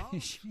 and a half.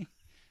 Is she?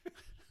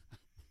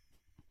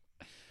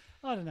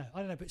 I don't know.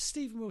 But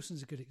Stephen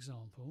Wilson's a good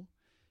example.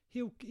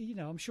 He'll,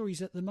 I'm sure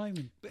he's at the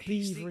moment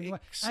beavering away.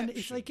 And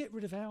if they get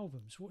rid of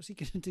albums, what's he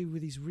going to do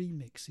with his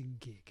remixing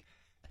gig?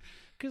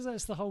 Because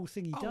that's the whole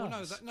thing he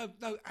does.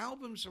 No,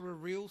 albums are a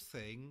real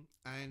thing,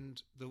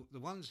 and the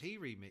ones he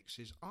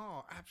remixes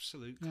are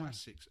absolute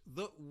classics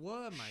that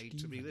were made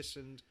to be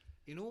listened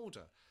in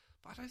order.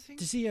 But I don't think...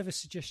 Does he ever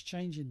suggest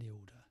changing the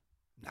order?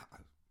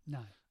 No.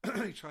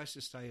 He tries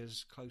to stay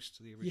as close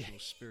to the original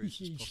spirit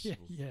as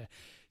possible. Yeah.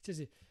 Does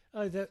he?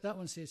 Oh, that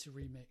one's here to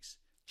remix.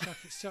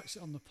 Chucks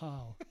it on the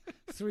pile.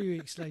 3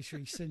 weeks later,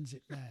 he sends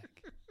it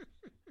back.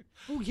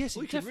 Oh yes,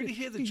 you can really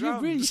hear the It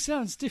drums. really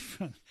sounds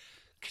different.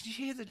 Can you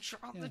hear the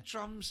drum? Yeah. The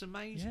drum's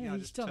amazing. Yeah, I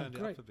he's just done a turned it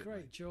great, up a bit. great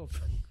mate. job.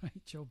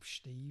 Great job,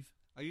 Steve.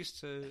 I used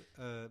to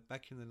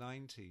back in the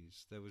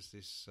 90s. There was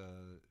this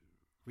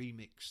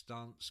remix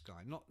dance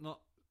guy, not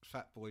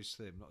Fatboy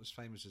Slim, not as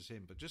famous as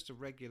him, but just a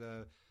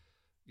regular,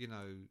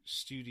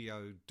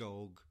 studio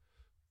dog,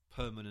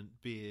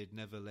 permanent beard,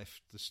 never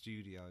left the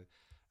studio.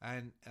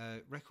 And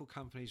record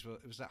companies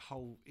it was that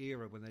whole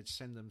era when they'd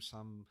send them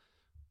some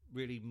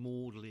really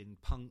maudlin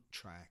punk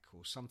track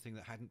or something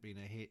that hadn't been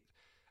a hit,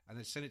 and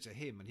they'd send it to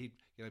him, and he'd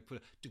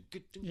put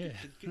Yeah.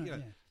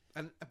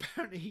 and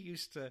apparently he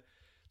used to.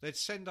 They'd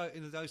send out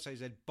in those days.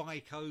 They'd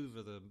bike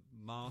over the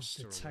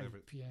master The or tape,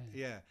 whatever.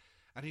 yeah.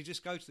 And he'd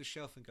just go to the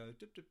shelf and go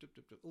dup, dup, dup,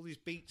 dup, dup. All these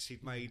beats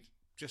he'd made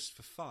just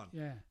for fun.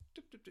 Yeah.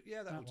 Dup, dup, dup.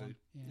 Yeah, that'll That do. one,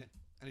 yeah.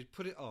 And he'd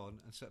put it on,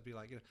 and so it'd be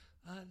like,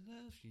 I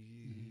love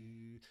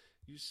you,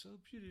 you're so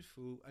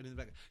beautiful, and in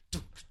the back,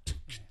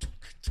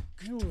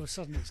 And all of a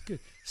sudden, it's good.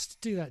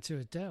 Do that to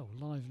Adele,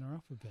 liven her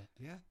up a bit.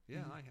 yeah,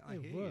 I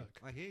It'll hear work.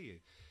 you. I hear you.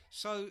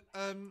 So,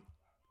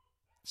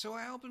 so our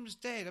album's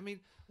dead. I mean,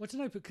 Well, I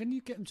don't know, but can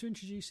you get them to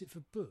introduce it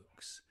for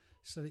books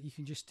so that you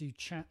can just do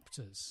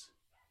chapters?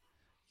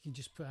 You can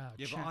just put out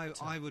a yeah, chapter.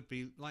 but I would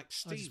be like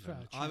just put Stephen.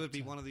 out a I would be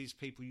chapter. one of these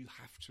people you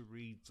have to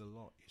read the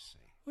lot. You see.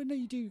 Well, no,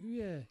 you do.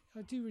 Yeah,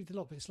 I do read a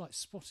lot, but it's like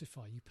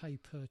Spotify. You pay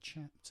per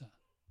chapter.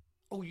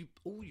 You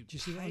Do you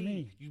see pay. what I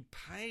mean? You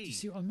pay. Do you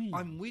see what I mean?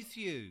 I'm with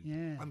you.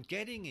 Yeah. I'm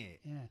getting it.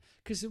 Yeah,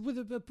 because with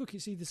a book,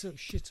 it's either sort of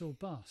shit or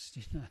bust.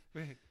 You know.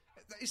 Right.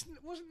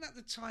 Wasn't that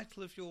the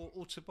title of your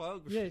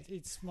autobiography? Yeah,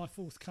 it's my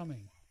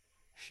forthcoming.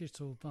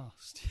 Shit or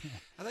bust. Yeah.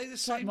 Are they the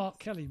It's like same? Mark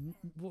Kelly.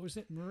 What was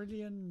it?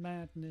 Marillion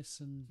Madness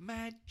and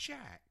Mad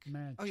Jack.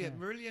 Mad Oh yeah, Jack.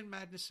 Marillion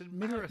Madness and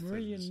Marathons.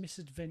 Marillion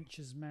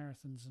Misadventures,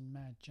 Marathons, and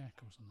Mad Jack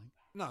or something.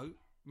 No,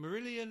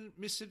 Marillion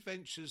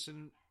Misadventures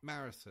and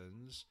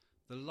Marathons.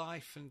 The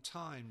Life and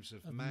Times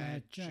of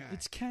Mad Jack.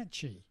 It's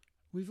catchy.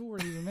 We've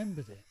already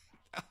remembered it.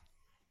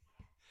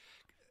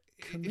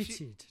 If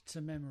Committed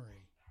to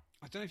memory.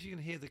 I don't know if you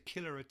can hear the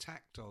killer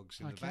attack dogs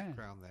in I the can.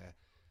 background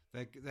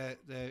there.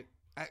 They're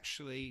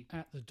actually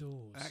At the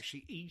doors.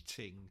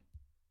 eating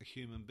a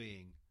human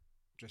being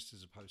dressed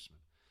as a postman.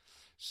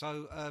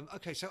 So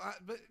okay, so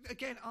but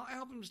again, our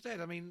album's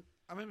dead. I mean,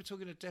 I remember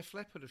talking to Def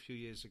Leppard a few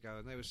years ago,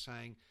 and they were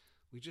saying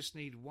we just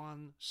need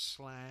one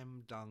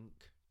slam dunk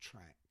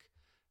track.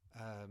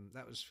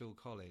 That was Phil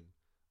Collin.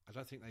 I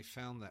don't think they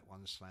found that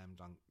one slam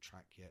dunk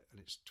track yet,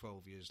 and it's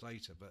 12 years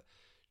later. But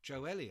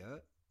Joe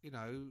Elliott,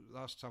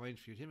 last time I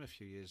interviewed him a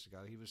few years ago,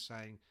 he was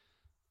saying,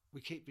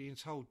 we keep being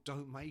told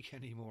don't make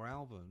any more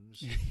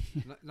albums.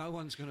 No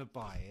one's going to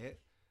buy it.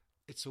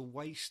 It's a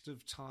waste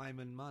of time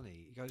and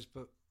money. He goes,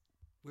 but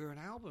we're an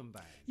album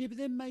band. Yeah, but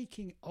they're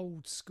making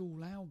old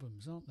school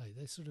albums, aren't they?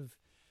 They're sort of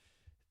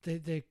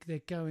they're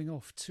going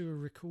off to a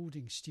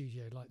recording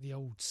studio like the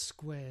old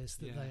squares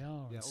that they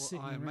are. Yeah, and or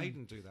sitting Iron around.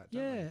 Maiden do that,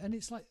 don't Yeah, they? and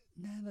it's like,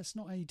 no, that's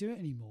not how you do it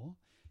anymore.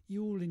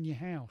 You're all in your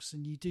house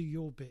and you do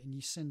your bit and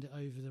you send it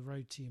over the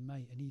road to your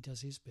mate and he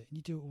does his bit and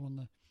you do it all on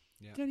the.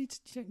 Yeah. You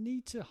don't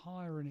need to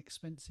hire an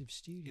expensive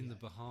studio In the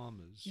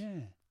Bahamas.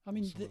 Yeah, I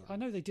mean, something like I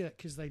know they do it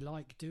because they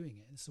like doing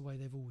it. It's the way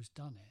they've always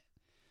done it.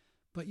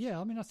 But yeah,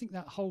 I mean, I think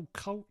that whole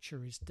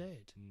culture is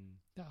dead.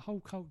 That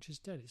whole culture's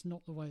dead. It's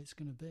not the way it's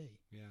going to be.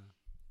 Yeah.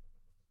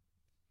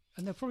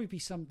 And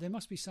there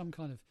must be some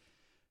kind of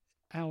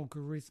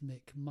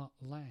algorithmic mutt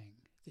lang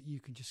that you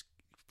can just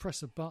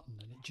press a button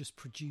and it just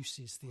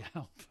produces the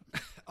album.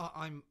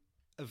 I'm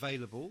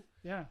available.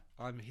 Yeah.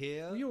 I'm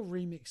here. Well, your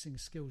remixing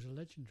skills are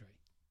legendary.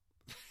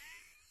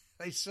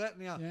 They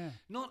certainly are. Yeah.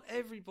 Not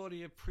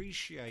everybody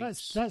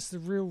appreciates. That's the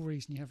real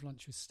reason you have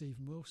lunch with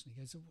Stephen Wilson.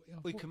 He goes,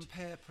 we what-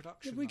 compare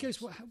production. Yeah, he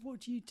goes, notes. what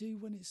do you do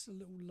when it's a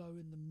little low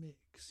in the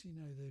mix?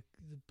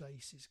 The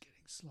bass is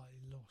getting slightly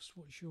lost.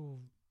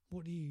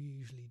 What do you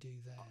usually do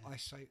there? I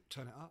say,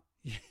 turn it up.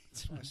 Yeah,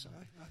 That's what I turn say.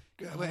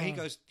 it up. Well, he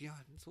goes, yeah, I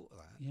hadn't thought of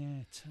that.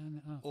 Yeah,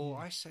 turn it up. Or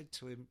yeah. I said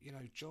to him,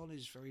 John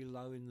is very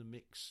low in the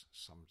mix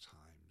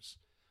sometimes.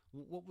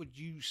 What would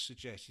you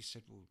suggest? He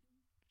said, well,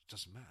 it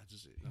doesn't matter,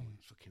 does it? No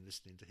one's fucking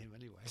listening to him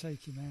anyway.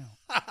 Take him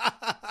out.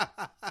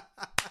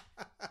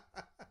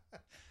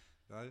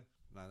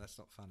 No, that's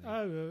not funny.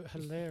 Oh,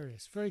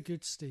 hilarious. Very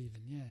good,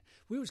 Stephen, yeah.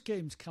 We always get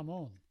him to come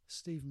on,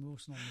 Stephen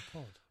Wilson on the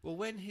pod. Well,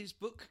 when his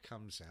book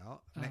comes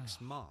out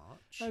next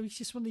March, Oh, he's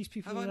just one of these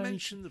people have I that only,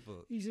 mentioned the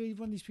book? he's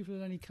one of these people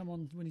that only come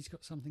on when he's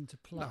got something to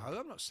plug. No,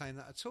 I'm not saying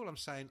that at all. I'm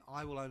saying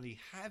I will only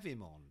have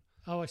him on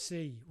Oh, I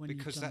see. When you've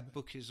because done that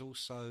book is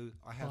also,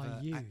 I have by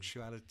an you.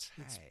 actuality.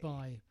 It's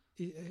by.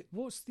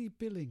 What's the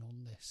billing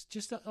on this?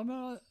 Just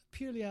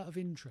purely out of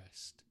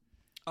interest.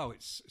 Oh,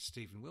 it's a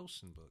Stephen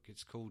Wilson book.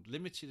 It's called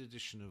Limited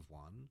Edition of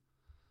One.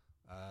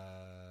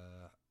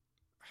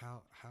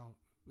 How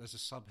there's a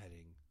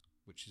subheading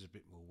which is a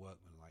bit more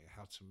workmanlike,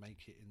 how to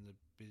make it in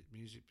the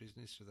music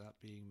business without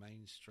being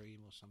mainstream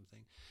or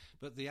something.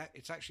 But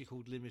it's actually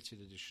called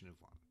Limited Edition of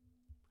One,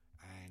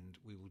 and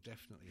we will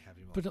definitely have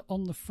him on. But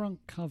on the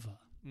front cover,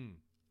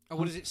 Oh,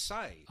 what does it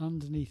say?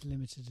 underneath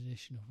limited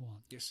edition of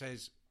one, It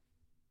says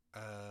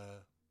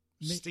Mick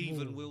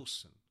Stephen Wall.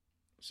 Wilson.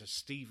 It says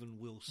Stephen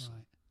Wilson.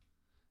 right?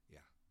 Yeah.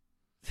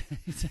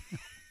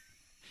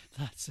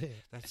 That's it.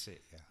 That's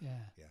it. Yeah.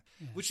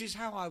 Which is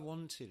how I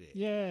wanted it.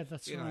 Yeah,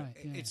 that's You know, right.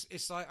 Yeah.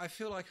 It's like I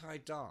feel like I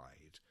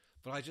died,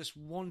 but I just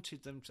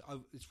wanted them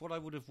to. It's what I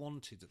would have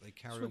wanted that they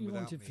carry That's what on you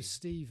without wanted me. for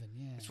Stephen,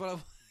 yeah. It's what I.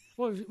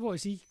 What,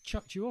 has he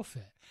chucked you off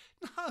it?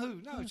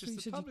 No, I just thought you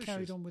the said publishers. he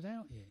carried on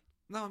without you.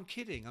 No, I'm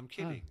kidding. I'm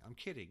kidding.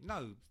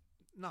 No.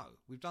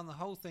 We've done the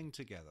whole thing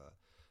together,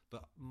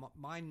 but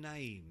my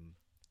name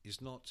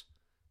is not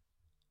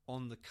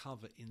on the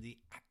cover in the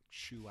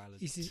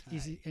actuality.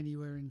 Is it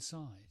anywhere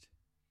inside?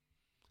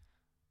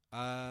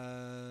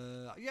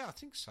 Yeah, I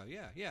think so.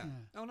 Yeah.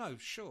 Oh no,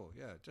 sure.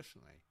 Yeah,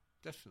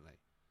 definitely.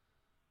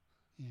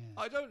 Yeah.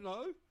 I don't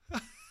know.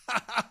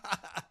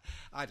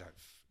 I don't.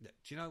 Do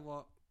you know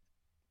what?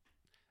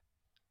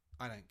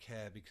 I don't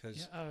care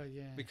because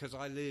because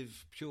I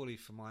live purely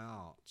for my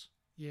art.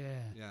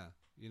 Yeah. Yeah,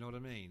 you know what I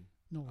mean?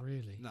 Not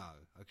really. No.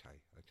 Okay.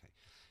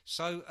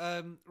 So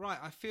right,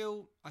 I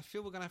feel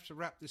we're going to have to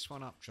wrap this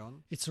one up,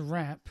 John. It's a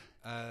wrap.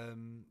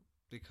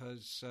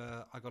 Because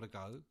I got to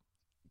go.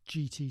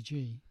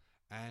 GTG.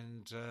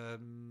 And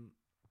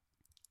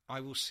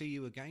I will see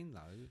you again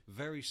though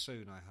very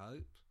soon. I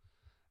hope.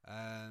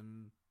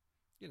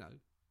 You know.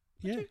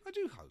 Yeah. I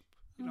do hope.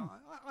 You know,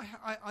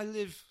 I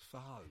live for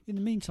hope. In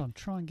the meantime,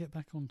 try and get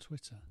back on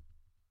Twitter.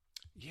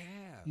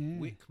 Yeah. Yeah.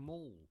 Wick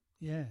Mall.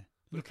 Yeah.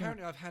 But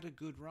apparently I've had a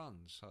good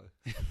run, so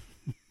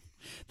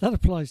that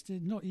applies to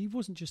not. He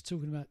wasn't just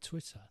talking about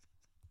Twitter.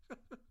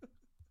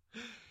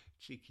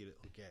 Cheeky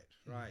little get.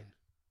 Right.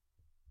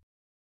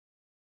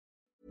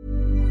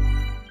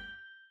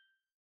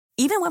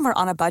 Even when we're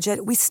on a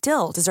budget, we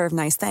still deserve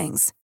nice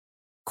things.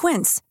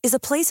 Quince is a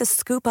place to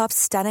scoop up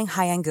stunning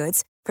high-end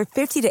goods for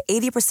 50 to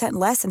 80%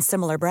 less than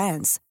similar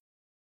brands.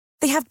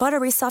 They have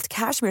buttery soft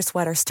cashmere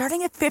sweaters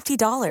starting at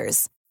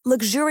 $50,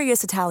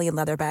 luxurious Italian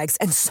leather bags,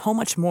 and so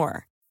much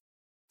more.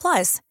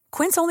 Plus,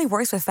 Quince only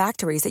works with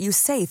factories that use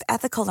safe,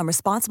 ethical, and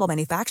responsible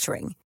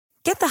manufacturing.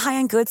 Get the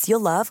high-end goods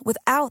you'll love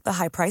without the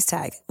high price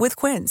tag with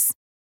Quince.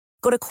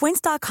 Go to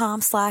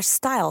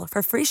quince.com/style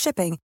for free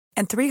shipping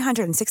and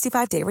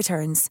 365-day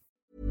returns.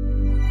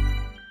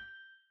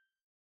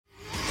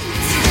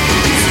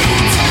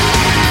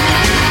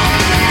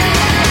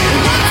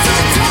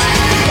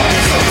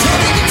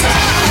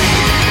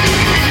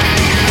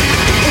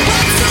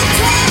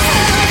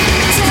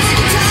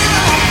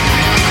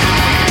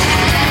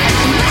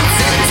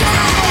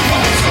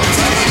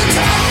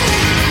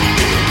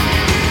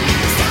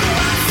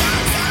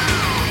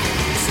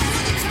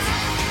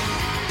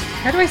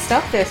 How do I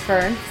stop this,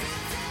 Fern?